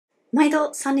毎度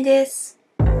3人です。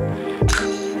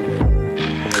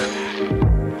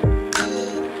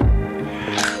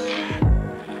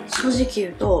正直言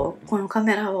うと、このカ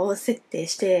メラを設定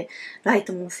して、ライ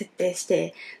トも設定し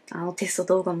て、テスト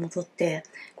動画も撮って、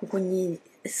ここに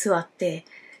座って、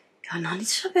何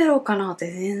喋ろうかなっ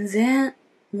て全然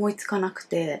思いつかなく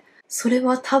て、それ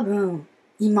は多分、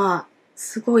今、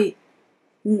すごい、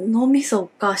脳みそ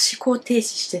が思考停止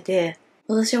してて、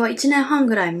私は1年半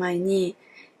ぐらい前に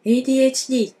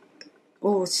ADHD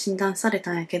を診断され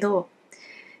たんやけど、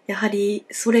やはり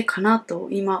それかなと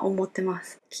今思ってま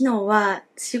す。昨日は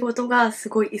仕事がす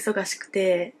ごい忙しく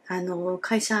て、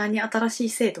会社に新しい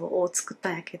制度を作っ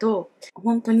たんやけど、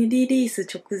本当にリリース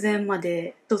直前ま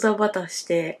でドタバタし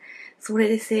て、それ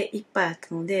で精一杯やっ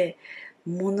たので、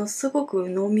ものすごく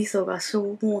脳みそが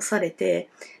消耗されて、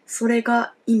それ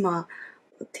が今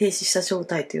停止した状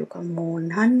態というか、もう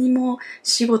何にも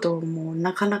仕事も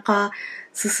なかなか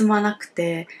進まなく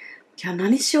て、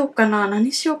何しようか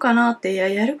なって、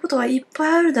やることはいっぱ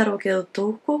いあるだろうけど、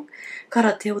どこか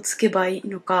ら手をつけばいい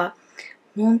のか、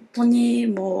本当に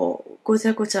もうごち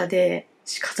ゃごちゃで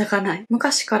仕方がない。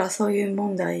昔からそういう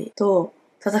問題と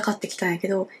戦ってきたんやけ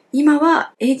ど、今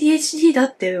は ADHD だ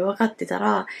って分かってた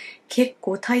ら、結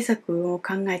構対策を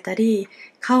考えたり、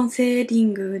カウンセリ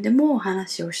ングでも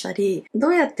話をしたり、ど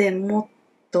うやってもっ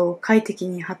と快適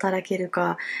に働ける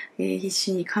か、必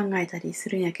死に考えたりす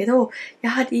るんやけど、や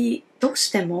はりどうし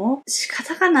ても仕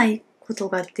方がないこと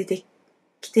が出て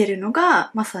きてるの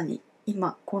が、まさに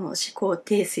今この思考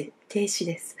停止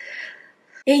です。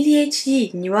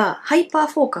ADHD にはハイパー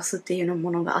フォーカスっていうも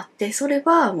のがあって、それ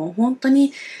はもう本当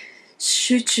に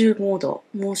集中モード。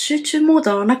もう集中モー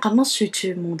ドの中の集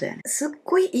中モードやね。すっ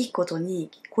ごいいいことに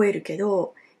聞こえるけ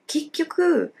ど、結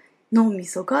局脳み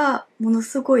そがもの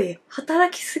すごい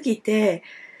働きすぎて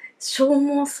消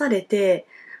耗されて、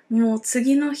もう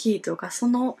次の日とかそ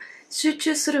の集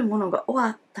中するものが終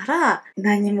わったら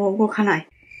何も動かない。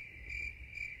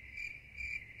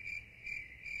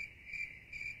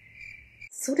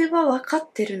それは分か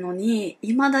ってるのに、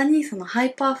未だにそのハイ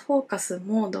パーフォーカス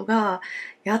モードが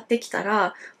やってきた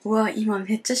ら、うわ、今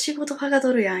めっちゃ仕事はか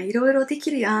どるやん、いろいろでき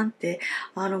るやんって、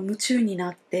夢中に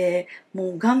なって、も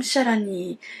うがむしゃら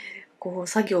に、こう、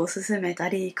作業を進めた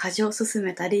り、家事を進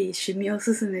めたり、趣味を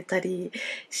進めたり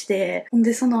して、ほん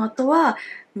でその後は、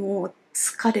もう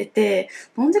疲れて、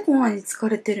なんでこんなに疲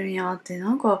れてるんやって、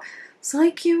なんか、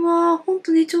最近は本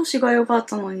当に調子が良かっ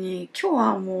たのに、今日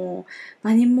はもう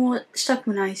何もした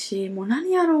くないし、もう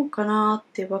何やろうかな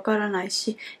ってわからない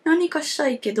し、何かした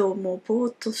いけど、もうぼ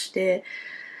ーっとして、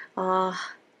あ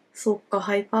あ、そっか、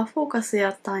ハイパーフォーカス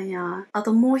やったんや。あ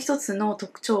ともう一つの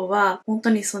特徴は、本当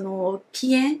にその機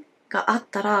嫌があっ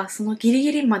たら、そのギリ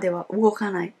ギリまでは動か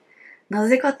ない。な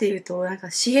ぜかっていうと、なんか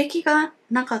刺激が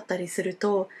なかったりする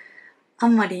と、あ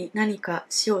んまり何か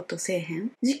しようとせえへ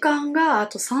ん。時間があ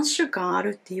と3週間あ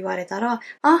るって言われたら、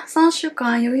あ、3週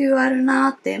間余裕あるな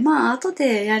ーって、まあ後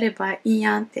でやればいい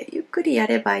やんって、ゆっくりや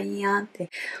ればいいやんっ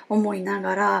て思いな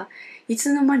がら、い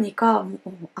つの間にかもう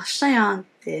明日やんっ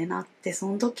てなって、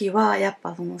その時はやっ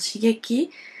ぱその刺激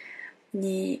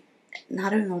にな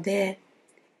るので、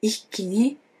一気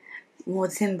にもう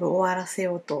全部終わらせ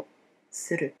ようと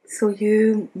する。そう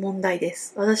いう問題で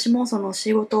す。私もその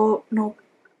仕事の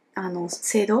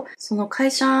制度、その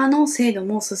会社の制度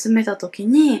も進めたとき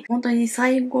に、本当に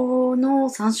最後の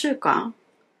3週間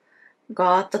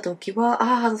があったとき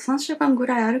は、あと3週間ぐ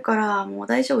らいあるから、もう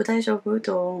大丈夫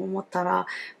と思ったら、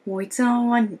もういつの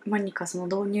間にかその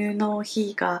導入の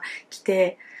日が来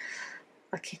て、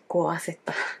結構焦っ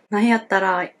た。なんやった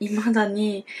ら、未だ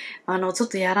に、ちょっ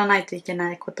とやらないといけ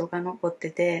ないことが残っ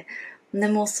てて、で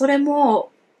もそれ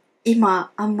も、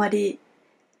今、あんまり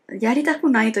やりたく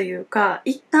ないというか、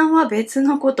一旦は別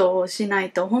のことをしな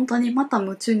いと本当にまた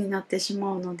夢中になってし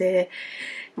まうので、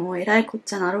もうえらいこっ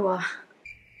ちゃなるわ。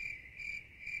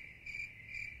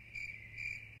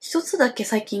一つだけ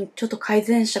最近ちょっと改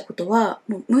善したことは、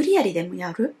もう無理やりでも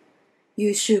やるい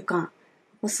う習慣。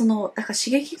だから刺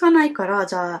激がないから、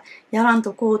じゃあやらん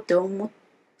とこうって思っ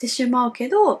てしまうけ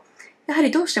ど、やは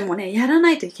りどうしてもね、やら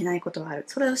ないといけないことがある。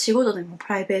それは仕事でもプ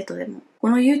ライベートでも。こ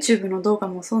の YouTube の動画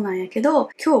もそうなんやけど、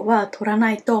今日は撮ら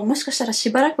ないと、もしかしたらし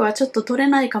ばらくはちょっと撮れ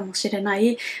ないかもしれな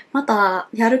い。また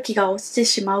やる気が落ちて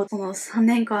しまう。その3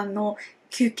年間の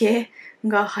休憩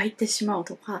が入ってしまう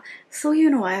とか、そういう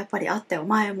のはやっぱりあったよ。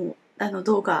前も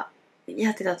動画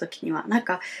やってた時には。なん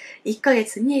か1ヶ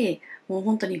月にもう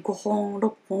本当に5本、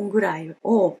6本ぐらい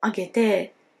を上げ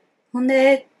て、ほん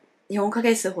で4ヶ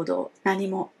月ほど何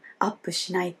もアップ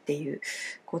しないっていう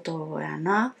ことや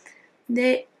な。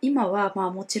で、今はま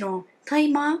あもちろんタイ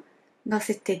マーが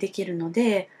設定できるの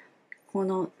で、こ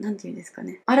の、なんていうんですか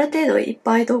ね。ある程度いっ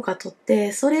ぱい動画撮っ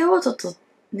て、それをちょっと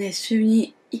ね、週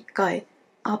に1回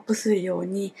アップするよう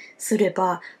にすれ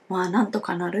ば、まあなんと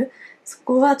かなる。そ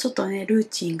こはちょっとね、ルー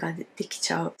チンができ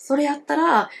ちゃう。それやった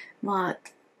ら、まあ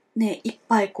ね、いっ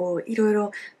ぱいこう、いろい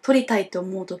ろ撮りたいと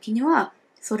思う時には、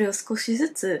それを少しず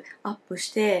つアップ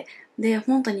して、で、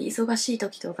本当に忙しい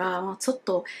時とか、まあ、ちょっ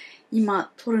と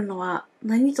今撮るのは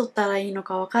何撮ったらいいの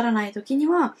かわからない時に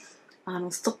は、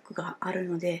ストックがある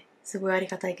ので、すごいあり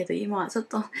がたいけど、今はちょっ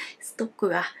とストック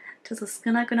がちょっと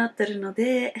少なくなってるの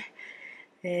で、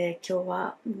今日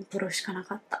は撮るしかな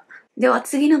かった。では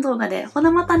次の動画で、ほ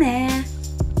なまたねー。